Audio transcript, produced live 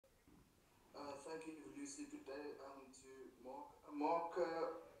thank you, Lucy. Good day to Mark. Mark,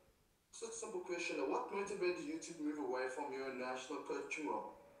 just a simple question. What motivated you to move away from your national coaching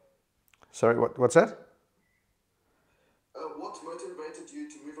role? Sorry, what's that? What motivated you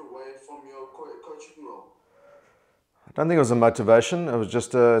to move away from your coaching role? I don't think it was a motivation. It was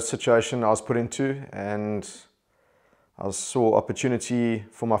just a situation I was put into, and I saw opportunity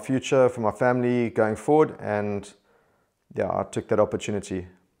for my future, for my family going forward, and yeah, I took that opportunity.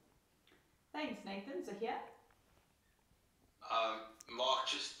 Thanks, Nathan. Zahir? Mark,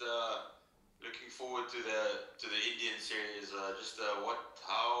 just looking forward to the Indian series.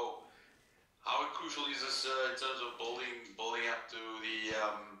 How crucial is this in terms of building up to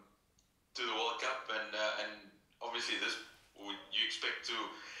the World Cup, and obviously this would you expect to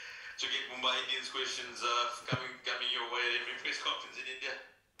get Mumbai Indians questions coming your way at every press conference in India?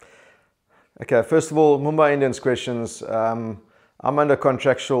 Okay, first of all, Mumbai Indians questions. I'm under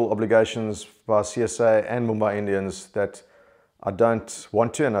contractual obligations by CSA and Mumbai Indians that I don't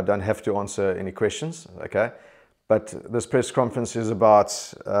want to and I don't have to answer any questions, okay? But this press conference is about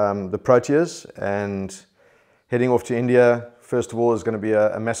the Proteas and heading off to India. First of all, is going to be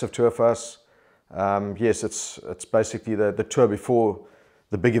a massive tour for us. Yes, it's basically the tour before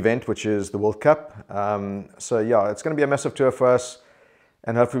the big event, which is the World Cup. So yeah, it's going to be a massive tour for us.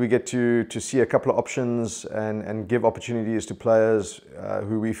 And hopefully we get to see a couple of options and give opportunities to players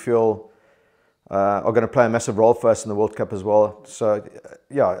who we feel are going to play a massive role for us in the World Cup as well. So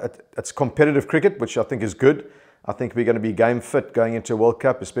yeah, it's competitive cricket, which I think is good. I think we're going to be game fit going into a World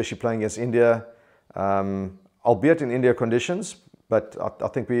Cup, especially playing against India, albeit in India conditions. But I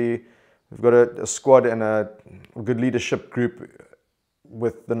think we've got a squad and a good leadership group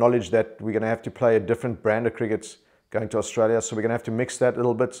with the knowledge that we're going to have to play a different brand of cricket going to Australia. So we're going to have to mix that a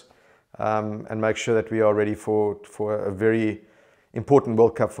little bit and make sure that we are ready for a very important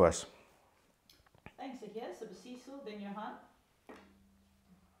World Cup for us. Thanks, Zahir. So Cecil, then Johan.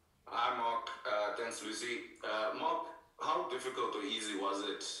 Hi, Mark. Thanks, Lucy. Mark, how difficult or easy was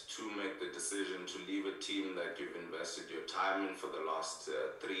it to make the decision to leave a team that you've invested your time in for the last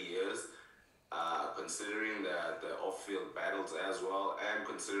 3 years, considering the off-field battles as well, and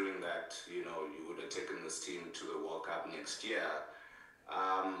considering that you would have taken this team to the World Cup next year?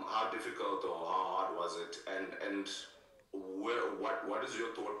 How difficult or how hard was it? And what is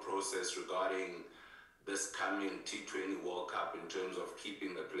your thought process regarding this coming T20 World Cup in terms of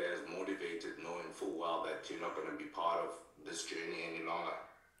keeping the players motivated, knowing full well that you're not going to be part of this journey any longer?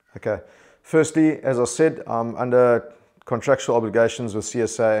 Okay. Firstly, as I said, I'm under contractual obligations with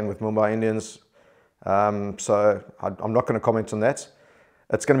CSA and with Mumbai Indians. So I'm not going to comment on that.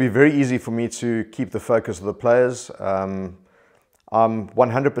 It's going to be very easy for me to keep the focus of the players. I'm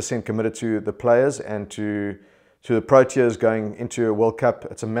 100% committed to the players and to the Proteas going into a World Cup.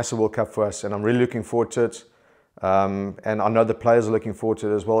 It's a massive World Cup for us and I'm really looking forward to it. And I know the players are looking forward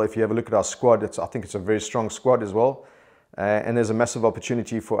to it as well. If you have a look at our squad, I think it's a very strong squad as well. And there's a massive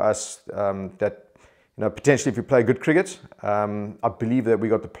opportunity for us that, potentially if we play good cricket, I believe that we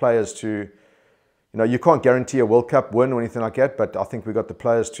got the players to, you can't guarantee a World Cup win or anything like that, but I think we got the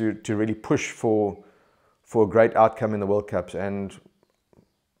players to really push for a great outcome in the World Cups. And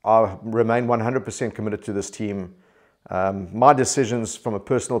I remain 100% committed to this team. My decisions from a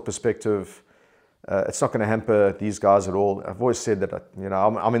personal perspective, it's not going to hamper these guys at all. I've always said that,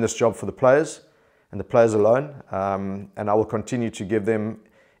 I'm in this job for the players and the players alone. And I will continue to give them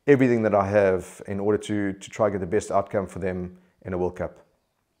everything that I have in order to try to get the best outcome for them in a World Cup.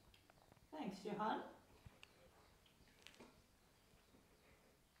 Thanks, Johan.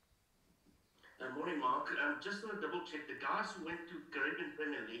 Morning, Mark. Just want to double check, the guys who went to Caribbean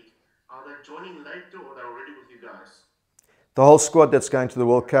Premier League, are they joining later or they're already with you guys? The whole squad that's going to the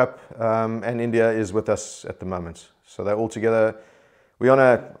World Cup and India is with us at the moment. So they're all together. We're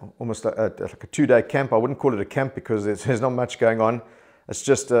on almost like a 2-day camp. I wouldn't call it a camp because there's not much going on. It's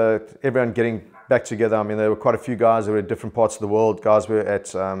just everyone getting back together. I mean, there were quite a few guys that were at different parts of the world. Guys were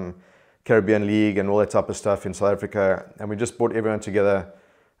at Caribbean League and all that type of stuff in South Africa. And we just brought everyone together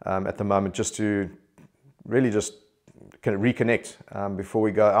at the moment just to really just kind of reconnect before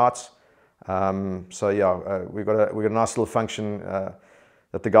we go out. So yeah, we've got a nice little function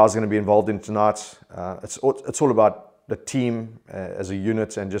that the guys are going to be involved in tonight. It's all about the team as a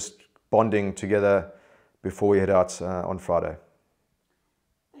unit and just bonding together before we head out on Friday.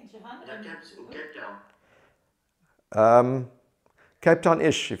 Thanks, Johan. That camp's in Cape Town. Cape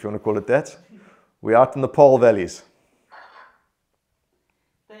Town-ish, if you want to call it that. We're out in the Pole Valleys.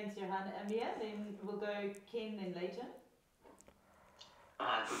 Thanks, Johan. Amir, then we'll go Ken and later.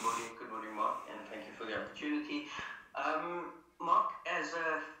 Good morning, Mark, and thank you for the opportunity. Mark, as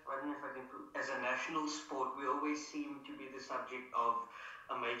a don't know if I can put, as a national sport, we always seem to be the subject of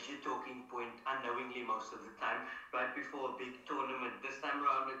a major talking point, unknowingly most of the time, right before a big tournament. This time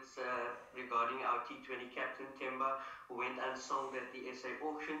around, it's regarding our T20 captain, Temba, who went unsold at the SA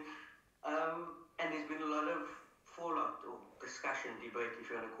auction. And there's been a lot of fallout or discussion, debate,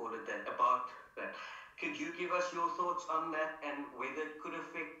 if you want to call it that, about that. Could you give us your thoughts on that and whether it could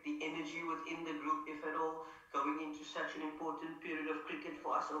affect the energy within the group, if at all, going into such an important period of cricket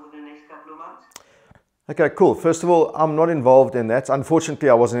for us over the next couple of months? Okay, cool. First of all, I'm not involved in that. Unfortunately,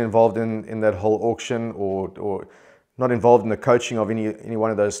 I wasn't involved in that whole auction or not involved in the coaching of any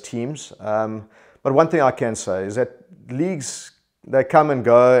one of those teams. But one thing I can say is that leagues, they come and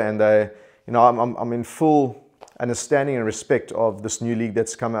go, and I'm in full understanding and respect of this new league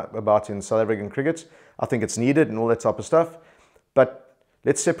that's come about in South African cricket. I think it's needed and all that type of stuff. But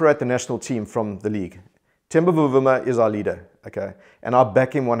let's separate the national team from the league. Temba Bavuma is our leader, okay? And I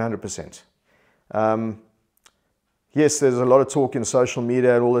back him 100%. Yes, there's a lot of talk in social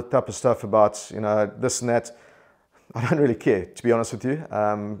media and all that type of stuff about, this and that. I don't really care, to be honest with you.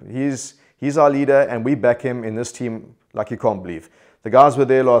 He's our leader, and we back him in this team like you can't believe. The guys were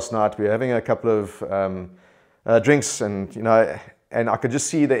there last night. We were having a couple of drinks, and and I could just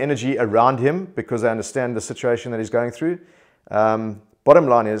see the energy around him because I understand the situation that he's going through. Bottom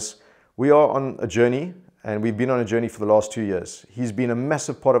line is, we are on a journey, and we've been on a journey for the last 2 years. He's been a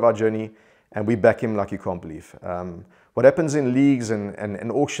massive part of our journey, and we back him like you can't believe. What happens in leagues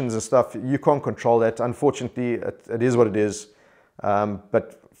and auctions and stuff, you can't control that. Unfortunately, it is what it is.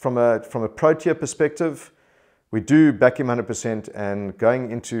 But from a Protea perspective, we do back him 100%, and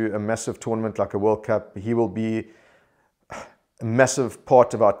going into a massive tournament like a World Cup, he will be a massive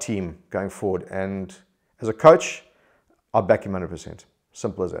part of our team going forward. And as a coach, I'll back him 100%.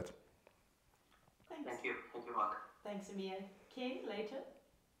 Simple as that. Thank you. Thank you, Mark. Thanks, Amir. Ken, later.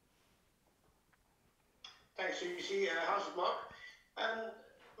 Thanks, Lucy. How's it, Mark?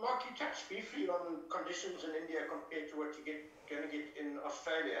 Mark, you touched briefly on conditions in India compared to what you're going to get in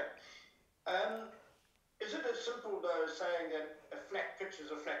Australia. Is it as simple, though, saying that a flat pitch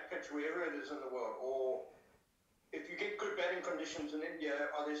is a flat pitch wherever it is in the world? Or if you get good batting conditions in India,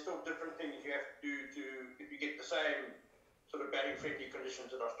 are there still different things you have to do if you get the same sort of batting-friendly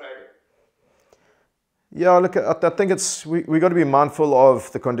conditions in Australia? Yeah, look, I think we got to be mindful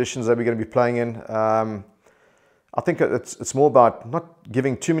of the conditions that we're going to be playing in. I think it's more about not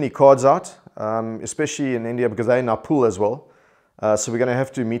giving too many cards out, especially in India, because they're in our pool as well. So we're going to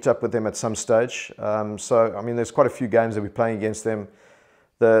have to meet up with them at some stage. So, I mean, there's quite a few games that we're playing against them.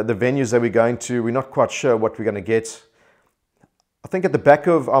 The venues that we're going to, we're not quite sure what we're going to get. I think at the back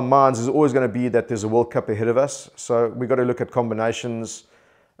of our minds is always going to be that there's a World Cup ahead of us. So we've got to look at combinations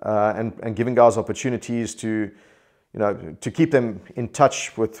and giving guys opportunities to keep them in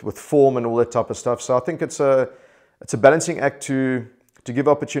touch with form and all that type of stuff. So I think it's a balancing act to give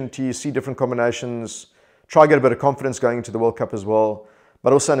opportunities, see different combinations, try to get a bit of confidence going into the World Cup as well,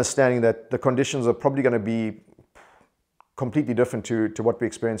 but also understanding that the conditions are probably going to be completely different to what we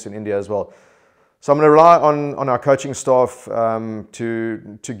experience in India as well. So I'm going to rely on our coaching staff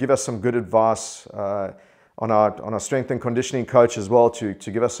to give us some good advice, on our strength and conditioning coach as well to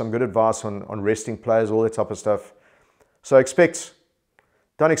give us some good advice on resting players, all that type of stuff. So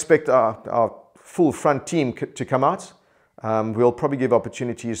don't expect our full front team to come out. We'll probably give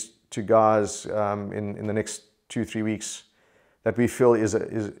opportunities to guys in the next 2-3 weeks that we feel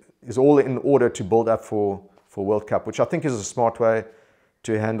is all in order to build up for World Cup, which I think is a smart way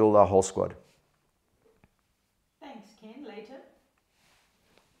to handle our whole squad. Thanks, Ken. Later.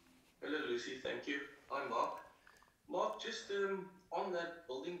 Hello, Lucy. Thank you. I'm Mark. Mark, just on that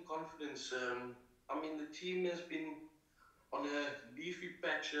building confidence, I mean, the team has been on a leafy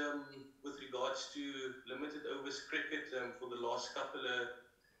patch with regards to limited overs cricket for the last couple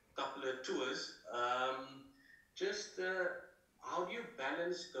of tours. How do you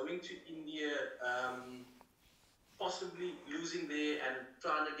balance going to India, possibly losing there and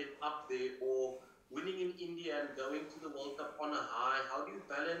trying to get up there, or winning in India and going to the World Cup on a high? How do you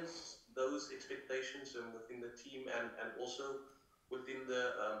balance those expectations within the team and also within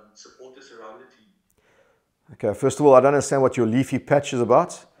the supporters around the team? Okay, first of all, I don't understand what your leafy patch is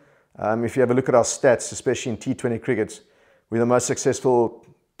about. If you have a look at our stats, especially in T20 cricket, we're the most successful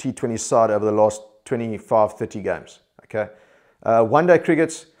T20 side over the last 25, 30 games. Okay, one-day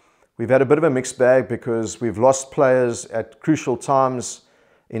cricket, we've had a bit of a mixed bag because we've lost players at crucial times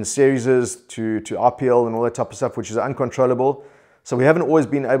in series to IPL and all that type of stuff, which is uncontrollable. So we haven't always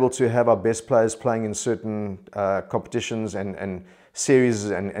been able to have our best players playing in certain competitions and series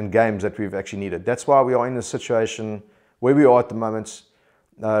and games that we've actually needed. That's why we are in the situation where we are at the moment.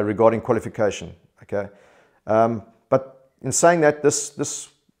 regarding qualification. Okay, but in saying that, this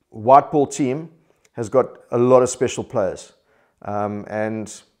white ball team has got a lot of special players,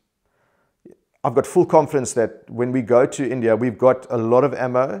 and I've got full confidence that when we go to India, we've got a lot of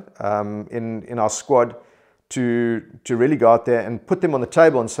ammo in our squad to really go out there and put them on the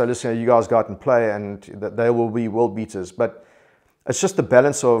table and say, listen, you guys go out and play, and that they will be world beaters. But it's just the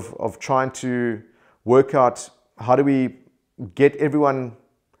balance of trying to work out how do we get everyone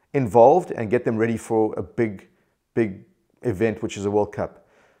involved and get them ready for a big event, which is a World Cup.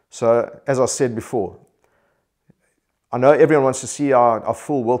 So as I said before, I know everyone wants to see our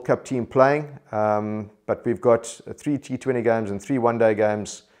full World Cup team playing, but we've got 3 T20 games and 3 one-day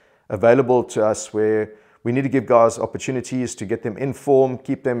games available to us where we need to give guys opportunities to get them in form,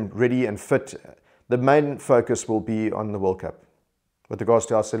 keep them ready and fit. The main focus will be on the World Cup with regards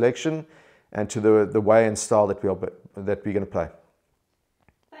to our selection and to the way and style that we're going to play.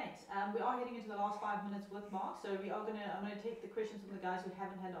 Thanks. We are heading into the last 5 minutes with Mark, so I'm going to take the questions from the guys who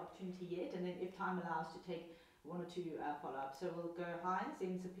haven't had the opportunity yet, and then if time allows, to take 1 or 2 follow-ups. So we'll go Heinz,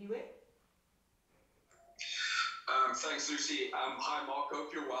 then Sipiwe. Thanks, Lucy. Hi, Mark.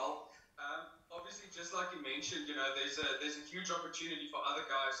 Hope you're well. Obviously, just like you mentioned, there's a huge opportunity for other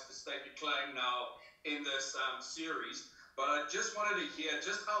guys to stake a claim now in this series. But I just wanted to hear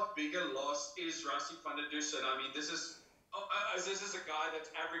just how big a loss is Rassie van der Dussen. I mean, this is a guy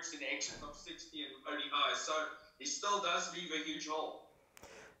that's averaged an excess of 60 in ODI, so he still does leave a huge hole.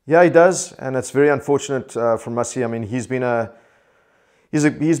 Yeah, he does, and it's very unfortunate from Rassie. I mean, he's been a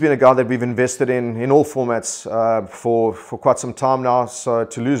guy that we've invested in all formats for quite some time now. So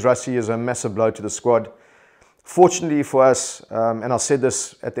to lose Rassie is a massive blow to the squad. Fortunately for us, and I said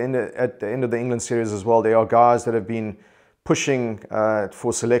this at the end of the England series as well, there are guys that have been pushing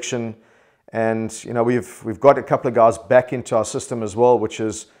for selection, and we've got a couple of guys back into our system as well, which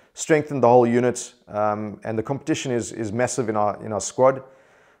has strengthened the whole unit, and the competition is massive in our squad.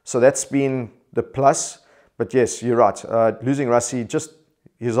 So that's been the plus. But yes, you're right. Losing Rassie, just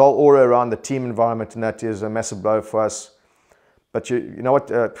his whole aura around the team environment, and that is a massive blow for us. But you know what?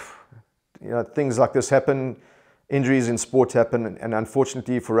 Things like this happen. Injuries in sport happen, and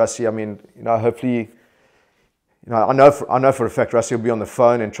unfortunately for Rassie, I mean, hopefully, I know for a fact Rassie will be on the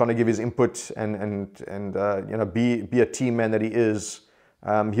phone and trying to give his input and be a team man that he is.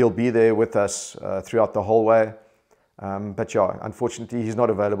 He'll be there with us throughout the whole way. But yeah, unfortunately, he's not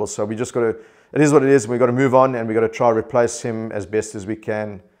available. So we just got to, it is what it is. We've got to move on, and we've got to try to replace him as best as we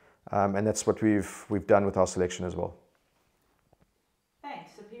can. And that's what we've done with our selection as well.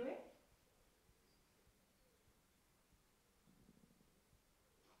 Thanks. Sipiwe?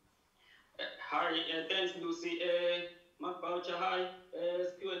 Hi, thanks, Lucy. Mark Boucher, hi.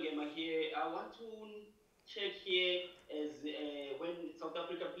 Sipiwe Ngema here. I want to check here as when South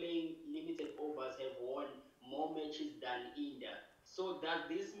Africa playing limited overs have won more matches than India. So does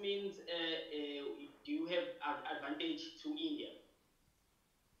this mean do you have an advantage to India?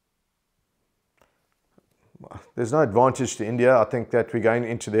 There's no advantage to India. I think that we're going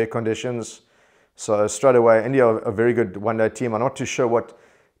into their conditions. So straight away, India are a very good one-day team. I'm not too sure what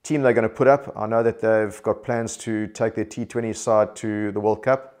team they're going to put up. I know that they've got plans to take their T20 side to the World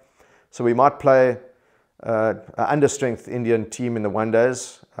Cup. So we might play an under-strength Indian team in the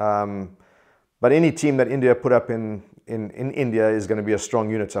one-days. But any team that India put up in India is going to be a strong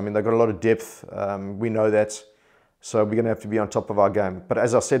unit. I mean, they've got a lot of depth. We know that. So we're going to have to be on top of our game. But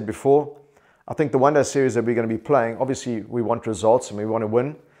as I said before, I think the one-day series that we're going to be playing, obviously we want results and we want to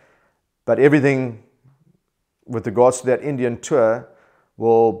win. But everything with regards to that Indian tour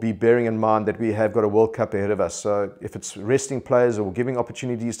will be bearing in mind that we have got a World Cup ahead of us. So if it's resting players or giving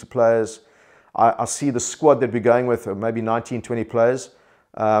opportunities to players, I see the squad that we're going with, maybe 19, 20 players.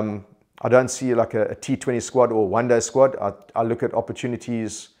 I don't see like a T20 squad or one-day squad. I look at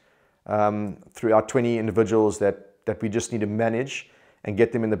opportunities through our 20 individuals that we just need to manage and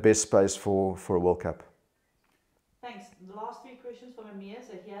get them in the best space for a World Cup. Thanks. The last 3 questions from Amir.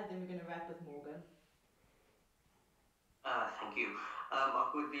 So here, then we're going to wrap with Morgan. Thank you.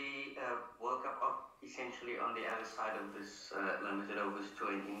 With the World Cup essentially on the other side of this limited overs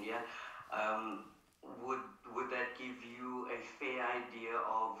tour in India, would that give you a fair idea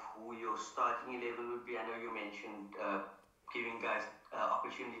of who your starting 11 would be? I know you mentioned giving guys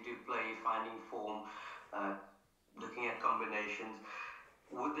opportunity to play, finding form, looking at combinations.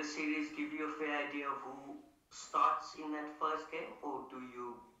 Would the series give you a fair idea of who starts in that first game, or do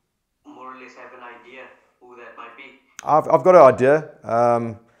you more or less have an idea who that might be? I've got an idea.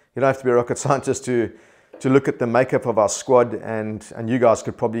 You don't have to be a rocket scientist to look at the makeup of our squad, and you guys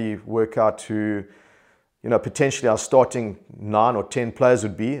could probably work out who potentially our starting 9 or 10 players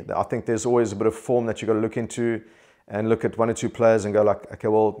would be. I think there's always a bit of form that you've got to look into and look at 1 or 2 players and go like, okay,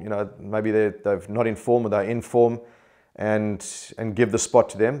 well, maybe they've not in form or they're in form, and give the spot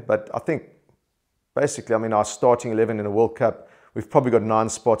to them. But I think basically, our starting 11 in a World Cup, we've probably got 9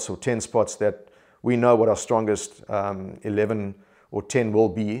 spots or 10 spots that we know what our strongest 11 or 10 will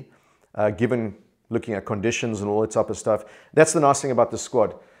be, given looking at conditions and all that type of stuff. That's the nice thing about the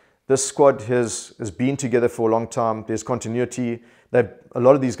squad. This squad has been together for a long time. There's continuity. A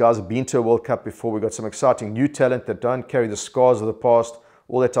lot of these guys have been to a World Cup before. We've got some exciting new talent that don't carry the scars of the past,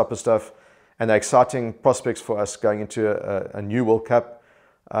 all that type of stuff. And they're exciting prospects for us going into a new World Cup.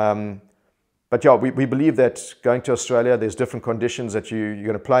 But yeah, we believe that going to Australia, there's different conditions that you're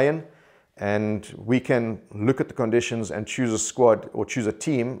going to play in. And we can look at the conditions and choose a squad or choose a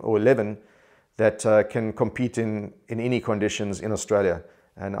team or 11 that can compete in any conditions in Australia.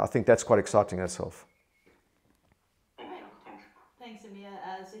 And I think that's quite exciting in itself. Thanks, Amir.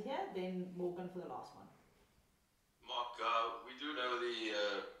 Zahir, then Morgan for the last one. Mark, we do know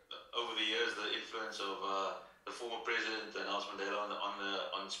over the years the influence of the former president and Nelson Mandela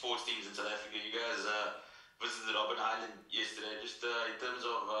on sports teams in South Africa. You guys visited Robben Island yesterday. Just in terms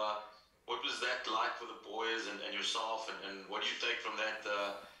of what was that like for the boys and yourself, and what do you take from that?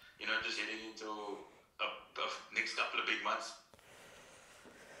 Just heading into next couple of big months.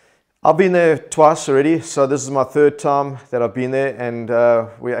 I've been there twice already, so this is my 3rd time that I've been there, and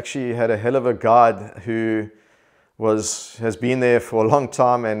we actually had a hell of a guide who has been there for a long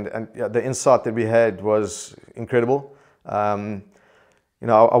time, and the insight that we had was incredible. I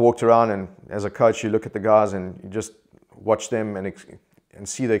walked around, and as a coach, you look at the guys and you just watch them and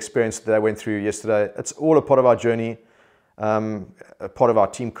see the experience that they went through yesterday. It's all a part of our journey, a part of our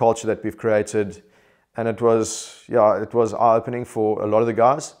team culture that we've created, and it was eye-opening for a lot of the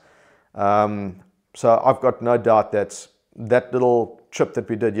guys. So I've got no doubt that little trip that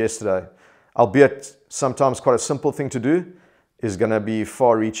we did yesterday, albeit sometimes quite a simple thing to do, is going to be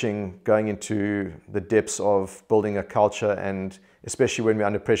far-reaching, going into the depths of building a culture, and especially when we're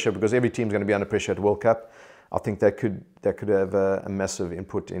under pressure, because every team's going to be under pressure at World Cup. I think that could have a massive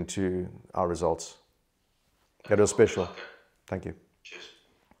input into our results. That was special. Thank you. Cheers.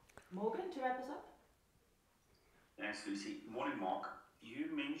 Morgan, to wrap us up. Thanks, Lucy. Morning, Mark.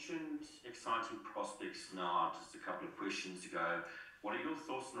 You mentioned exciting prospects now just a couple of questions ago. What are your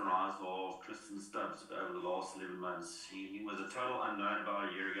thoughts on the rise of Tristan Stubbs over the last 11 months? He was a total unknown about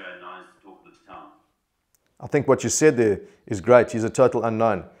a year ago, and now he's the talk of the town. I think what you said there is great. He's a total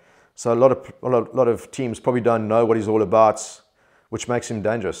unknown. So a lot of teams probably don't know what he's all about, which makes him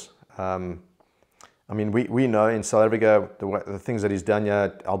dangerous. We know in South Africa the things that he's done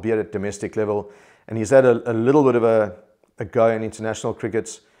here, albeit at domestic level, and he's had a little bit of a go in international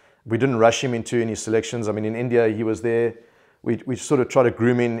cricket. We didn't rush him into any selections. In India he was there. We sort of tried to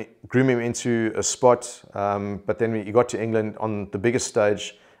groom him into a spot, but then he got to England on the biggest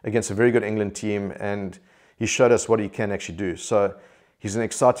stage against a very good England team, and he showed us what he can actually do. So he's an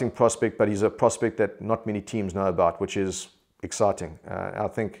exciting prospect, but he's a prospect that not many teams know about, which is exciting. I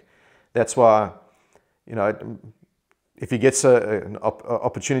think that's why, if he gets an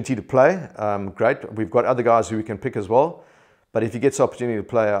opportunity to play, great. We've got other guys who we can pick as well. But if he gets the opportunity to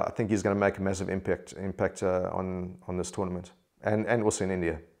play, I think he's going to make a massive impact on this tournament, and also in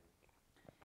India.